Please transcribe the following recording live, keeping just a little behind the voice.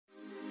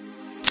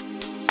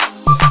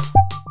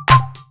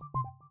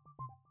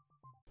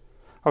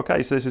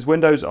Okay, so this is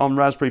Windows on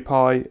Raspberry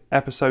Pi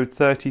episode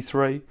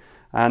 33,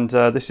 and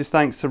this is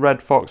thanks to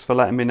Red Fox for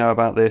letting me know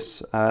about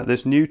this.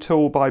 This new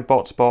tool by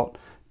Botspot,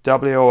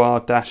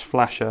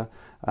 WOR-flasher,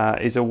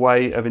 is a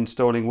way of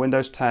installing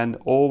Windows 10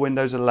 or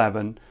Windows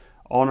 11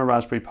 on a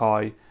Raspberry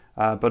Pi,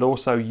 but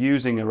also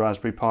using a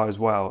Raspberry Pi as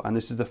well. And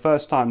this is the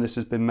first time this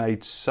has been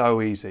made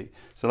so easy.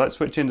 So let's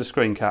switch into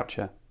screen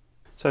capture.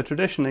 So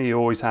traditionally you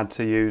always had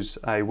to use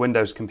a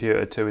Windows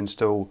computer to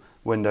install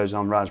Windows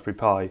on Raspberry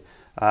Pi.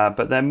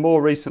 But then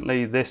more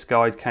recently this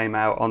guide came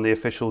out on the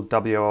official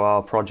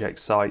WOR project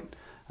site,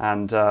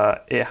 and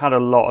it had a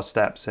lot of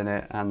steps in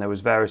it, and there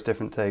was various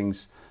different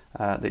things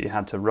that you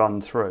had to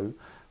run through.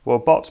 Well,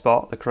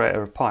 Botspot, the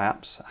creator of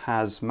PiApps,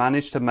 has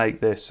managed to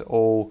make this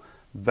all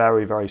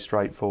very, very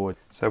straightforward.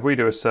 So if we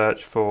do a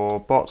search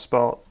for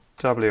Botspot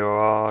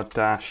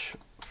WOR-flasher,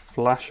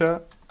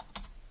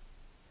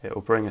 it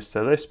will bring us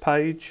to this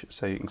page,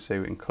 so you can see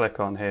we can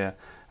click on here.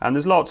 And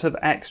there's lots of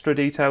extra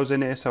details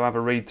in here, so have a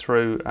read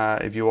through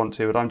if you want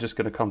to, but I'm just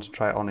going to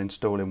concentrate on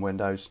installing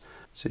Windows.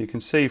 So you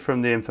can see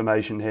from the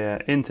information here,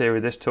 in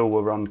theory this tool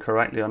will run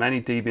correctly on any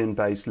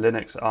Debian-based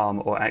Linux,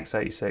 ARM or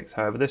x86.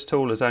 However, this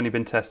tool has only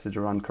been tested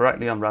to run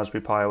correctly on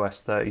Raspberry Pi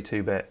OS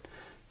 32-bit.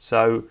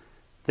 So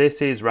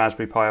this is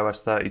Raspberry Pi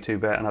OS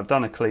 32-bit, and I've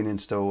done a clean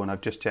install, and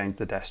I've just changed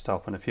the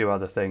desktop and a few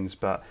other things,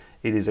 but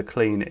it is a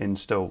clean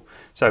install.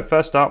 So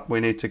first up, we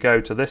need to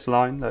go to this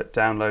line, that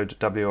download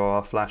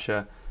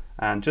WOR-flasher,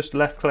 and just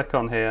left click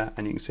on here,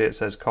 and you can see it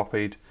says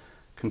copied.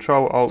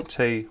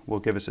 Control-Alt-T will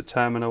give us a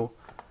terminal,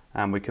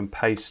 and we can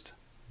paste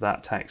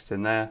that text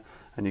in there,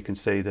 and you can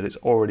see that it's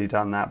already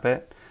done that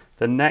bit.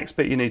 The next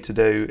bit you need to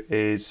do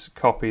is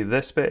copy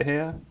this bit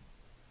here,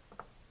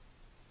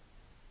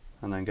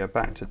 and then go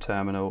back to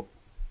terminal,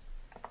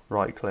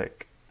 right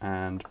click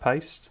and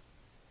paste,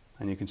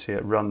 and you can see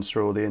it runs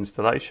through all the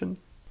installation.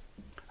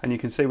 And you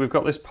can see we've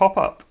got this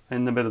pop-up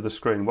in the middle of the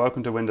screen,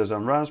 welcome to Windows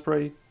on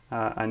Raspberry,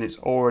 and it's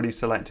already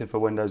selected for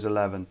Windows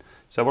 11.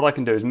 So what I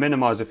can do is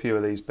minimize a few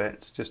of these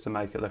bits just to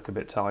make it look a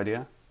bit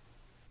tidier.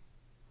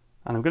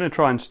 And I'm going to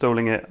try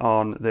installing it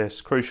on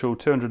this crucial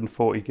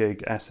 240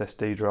 gig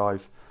SSD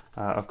drive.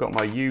 I've got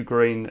my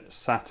Ugreen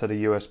sat at a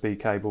USB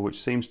cable,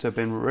 which seems to have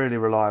been really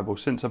reliable.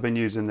 Since I've been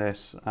using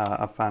this,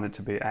 I've found it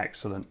to be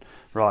excellent.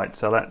 Right,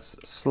 so let's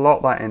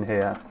slot that in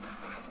here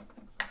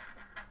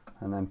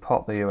and then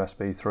pop the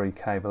USB 3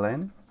 cable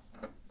in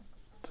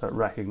so it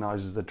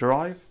recognizes the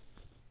drive.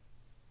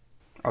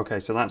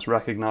 Okay, so that's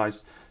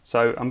recognized.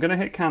 So I'm going to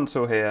hit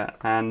cancel here,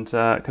 and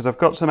because I've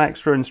got some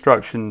extra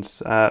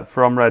instructions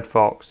from Red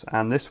Fox,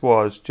 and this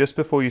was just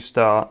before you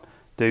start,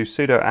 do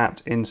sudo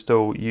apt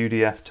install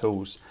UDF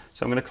tools.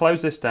 So I'm going to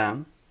close this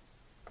down.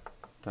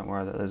 Don't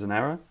worry that there's an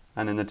error.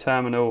 And in the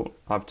terminal,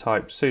 I've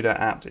typed sudo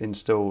apt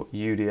install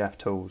UDF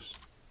tools.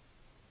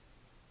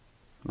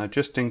 Now,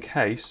 just in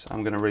case,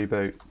 I'm going to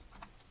reboot.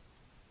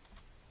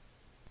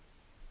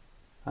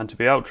 And to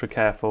be ultra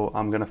careful,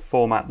 I'm going to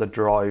format the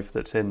drive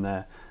that's in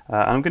there. And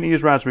I'm going to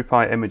use Raspberry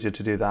Pi Imager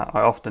to do that.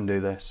 I often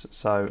do this.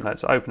 So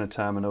let's open a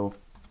terminal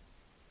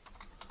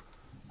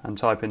and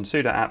type in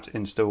sudo apt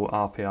install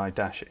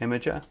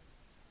rpi-imager.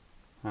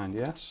 And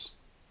yes.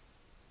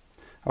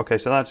 Okay,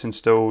 so that's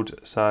installed.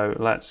 So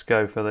let's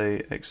go for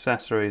the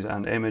accessories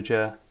and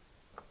Imager.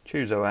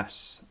 Choose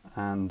OS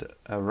and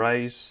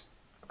arrays.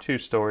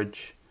 Choose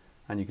storage.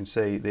 And you can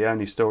see the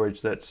only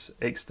storage that's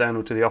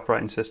external to the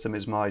operating system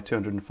is my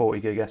 240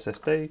 gig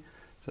SSD. So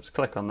let's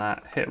click on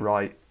that, hit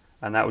right,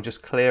 and that will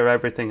just clear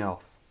everything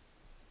off.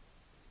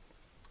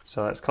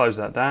 So let's close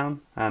that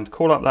down and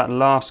call up that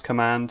last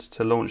command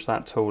to launch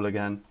that tool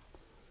again.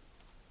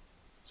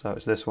 So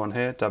it's this one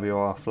here,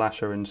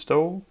 WOR-flasher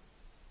install.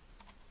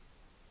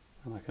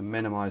 And I can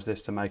minimize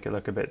this to make it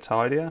look a bit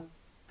tidier.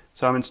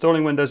 So I'm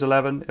installing Windows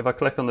 11. If I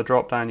click on the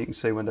drop down, you can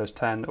see Windows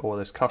 10 or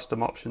there's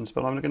custom options,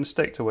 but I'm going to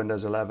stick to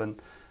Windows 11.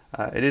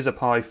 It is a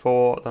Pi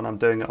 4, then I'm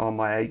doing it on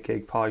my 8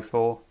 gig Pi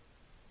 4,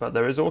 but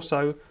there is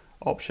also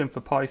option for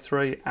Pi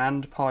 3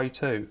 and Pi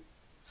 2.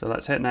 So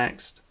let's hit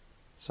next.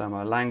 So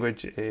my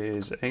language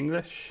is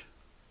English.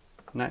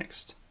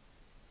 Next.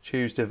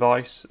 Choose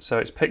device. So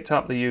it's picked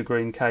up the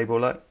Ugreen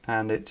cable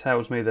and it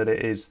tells me that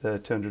it is the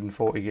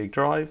 240 gig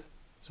drive.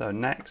 So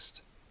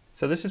next.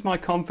 So this is my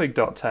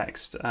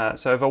config.txt,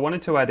 so if I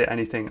wanted to edit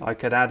anything I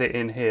could add it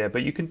in here,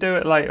 but you can do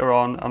it later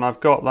on, and I've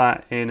got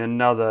that in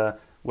another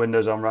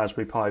Windows on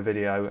Raspberry Pi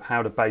video,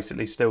 how to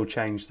basically still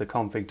change the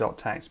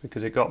config.txt,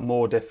 because it got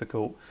more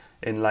difficult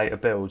in later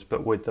builds,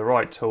 but with the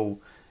right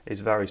tool it's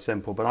very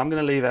simple. But I'm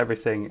going to leave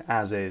everything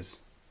as is.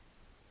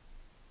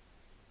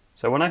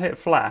 So when I hit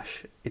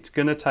flash, it's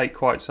going to take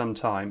quite some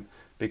time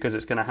because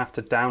it's going to have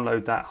to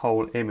download that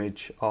whole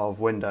image of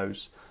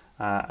Windows.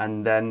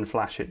 And then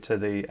flash it to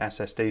the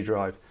SSD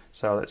drive.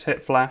 So let's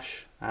hit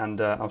flash, and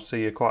I'll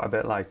see you quite a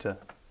bit later.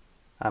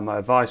 And my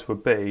advice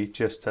would be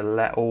just to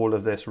let all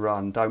of this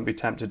run. Don't be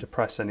tempted to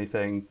press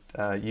anything,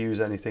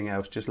 use anything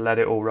else. Just let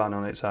it all run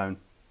on its own.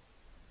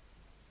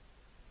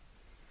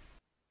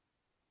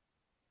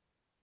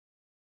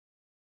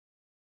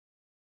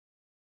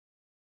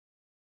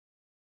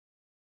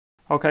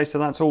 Okay, so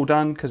that's all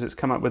done because it's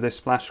come up with this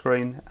splash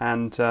screen,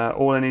 and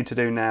all I need to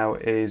do now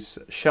is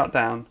shut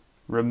down,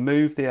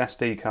 remove the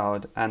SD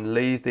card and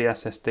leave the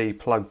SSD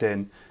plugged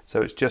in,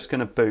 so it's just going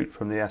to boot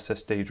from the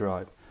SSD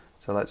drive.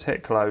 So let's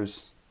hit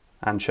close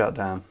and shut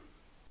down.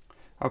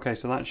 Okay,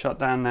 so that's shut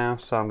down now,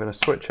 so I'm going to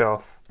switch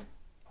off.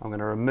 I'm going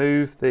to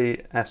remove the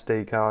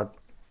SD card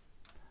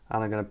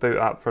and I'm going to boot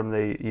up from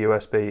the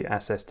USB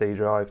SSD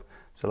drive.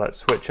 So let's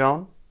switch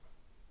on.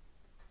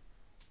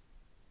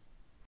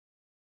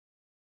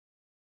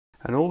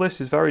 And all this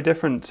is very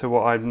different to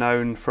what I've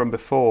known from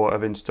before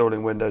of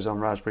installing Windows on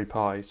Raspberry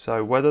Pi.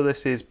 So whether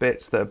this is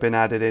bits that have been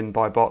added in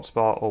by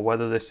BotSpot or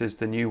whether this is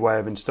the new way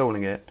of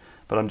installing it,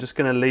 but I'm just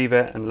going to leave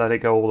it and let it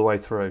go all the way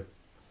through.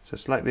 So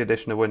select the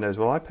edition of Windows.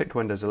 Well, I picked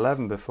Windows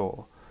 11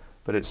 before,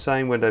 but it's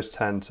saying Windows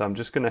 10, so I'm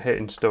just going to hit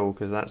install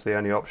because that's the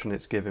only option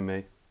it's giving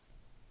me.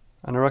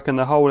 And I reckon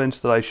the whole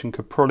installation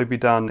could probably be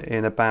done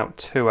in about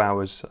 2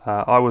 hours.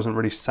 I wasn't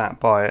really sat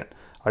by it.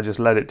 I just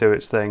let it do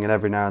its thing, and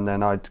every now and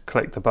then I'd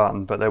click the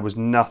button, but there was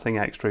nothing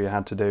extra you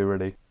had to do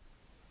really.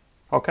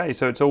 Okay,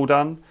 so it's all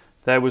done.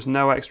 There was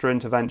no extra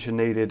intervention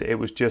needed. It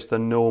was just a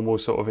normal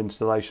sort of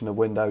installation of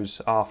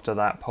Windows after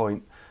that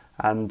point.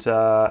 And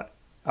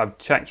I've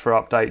checked for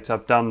updates.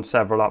 I've done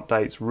several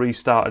updates,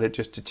 restarted it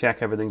just to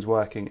check everything's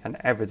working, and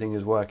everything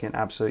is working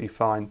absolutely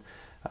fine.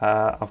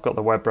 I've got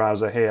the web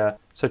browser here.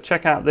 So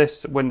check out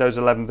this Windows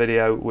 11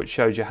 video which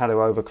shows you how to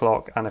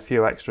overclock and a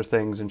few extra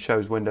things and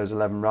shows Windows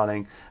 11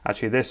 running.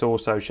 Actually, this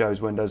also shows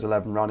Windows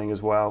 11 running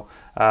as well.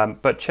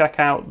 But check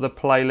out the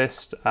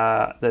playlist.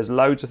 There's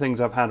loads of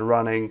things I've had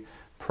running,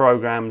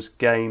 programs,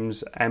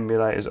 games,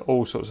 emulators,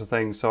 all sorts of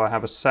things. So I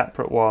have a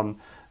separate one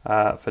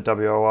for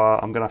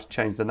WOR. I'm going to have to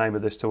change the name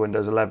of this to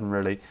Windows 11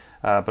 really.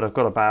 But I've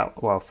got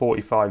about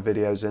 45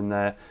 videos in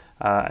there.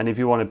 And if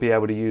you want to be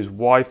able to use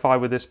Wi-Fi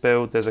with this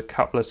build, there's a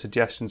couple of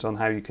suggestions on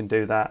how you can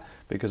do that,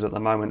 because at the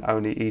moment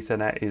only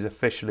Ethernet is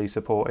officially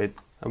supported.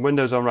 And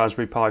Windows on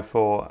Raspberry Pi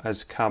 4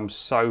 has come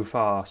so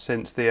far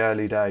since the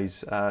early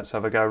days. So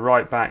if I go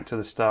right back to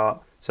the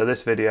start, so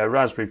this video,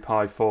 Raspberry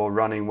Pi 4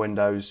 running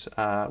Windows,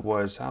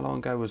 was, how long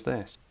ago was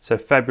this? So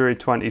February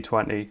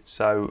 2020,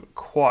 so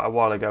quite a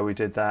while ago we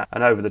did that.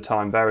 And over the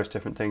time, various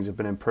different things have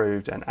been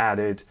improved and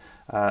added.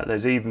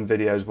 There's even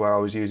videos where I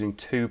was using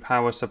 2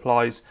 power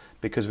supplies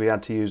because we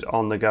had to use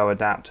on-the-go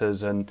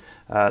adapters, and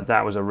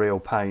that was a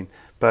real pain.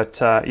 But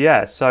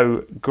yeah,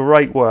 so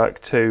great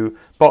work to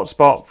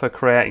BotSpot for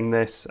creating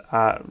this.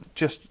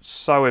 Just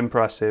so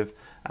impressive,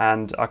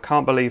 and I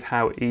can't believe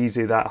how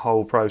easy that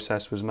whole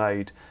process was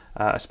made.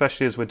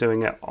 Especially as we're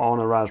doing it on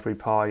a Raspberry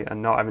Pi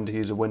and not having to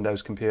use a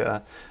Windows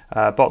computer.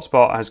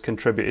 BotSpot has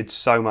contributed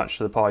so much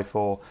to the Pi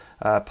 4.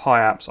 Pi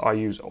Apps I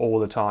use all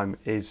the time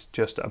is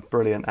just a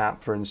brilliant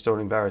app for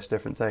installing various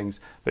different things.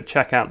 But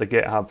check out the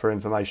GitHub for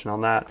information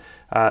on that.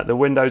 The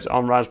Windows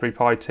on Raspberry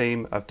Pi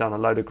team have done a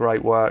load of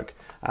great work,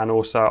 and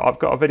also I've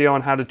got a video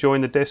on how to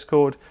join the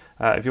Discord.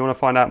 If you want to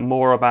find out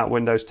more about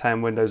Windows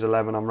 10, Windows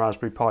 11 on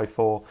Raspberry Pi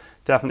 4,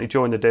 definitely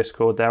join the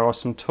Discord. There are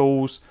some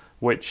tools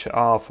which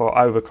are for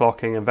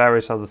overclocking and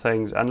various other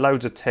things, and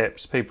loads of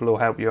tips. People will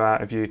help you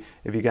out if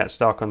you get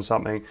stuck on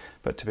something.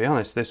 But to be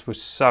honest, this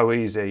was so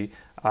easy,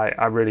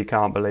 I really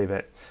can't believe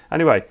it.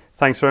 Anyway,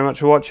 thanks very much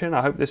for watching.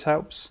 I hope this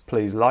helps.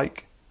 Please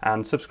like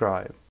and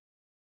subscribe.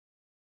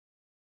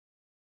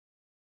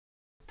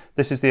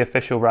 This is the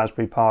official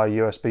Raspberry Pi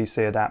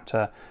USB-C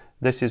adapter.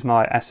 This is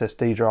my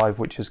SSD drive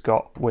which has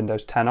got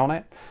Windows 10 on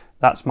it.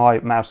 That's my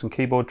mouse and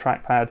keyboard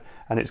trackpad,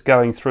 and it's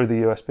going through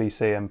the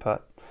USB-C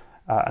input.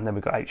 And then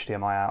we've got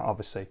HDMI out,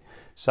 obviously.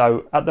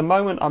 So at the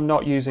moment I'm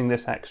not using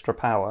this extra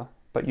power,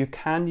 but you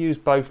can use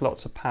both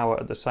lots of power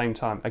at the same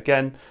time.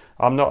 Again,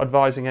 I'm not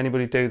advising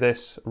anybody do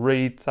this,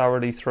 read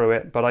thoroughly through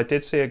it, but I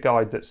did see a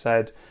guide that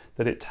said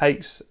that it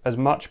takes as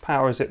much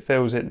power as it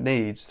feels it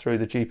needs through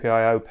the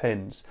GPIO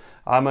pins.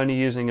 I'm only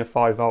using a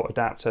 5-volt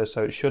adapter,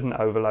 so it shouldn't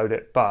overload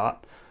it,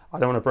 but I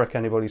don't want to brick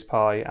anybody's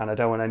Pi, and I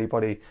don't want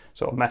anybody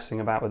sort of messing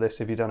about with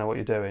this if you don't know what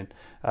you're doing.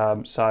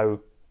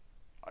 So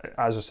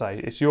as I say,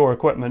 it's your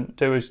equipment.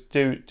 Do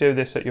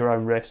this at your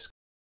own risk.